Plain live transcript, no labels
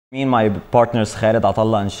Me and my partners Khaled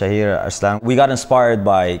Atallah and Shahir Arslan, we got inspired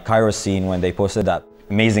by Scene when they posted that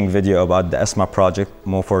amazing video about the ESMA project,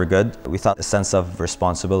 More for Good. We thought a sense of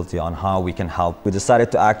responsibility on how we can help. We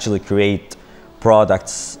decided to actually create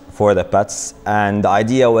products for the pets, and the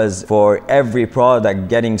idea was for every product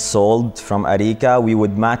getting sold from Ariika, we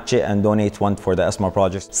would match it and donate one for the ESMA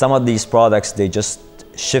project. Some of these products, they just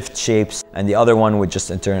shift shapes, and the other one would just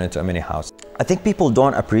turn into a mini house. I think people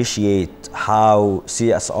don't appreciate how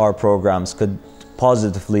CSR programs could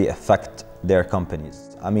positively affect their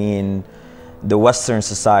companies. I mean, the Western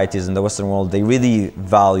societies in the Western world, they really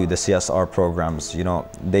value the CSR programs. You know,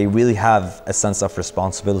 they really have a sense of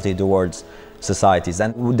responsibility towards societies.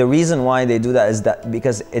 And the reason why they do that is that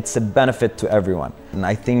because it's a benefit to everyone. And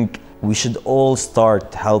I think we should all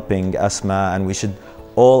start helping ESMA, and we should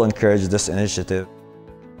all encourage this initiative.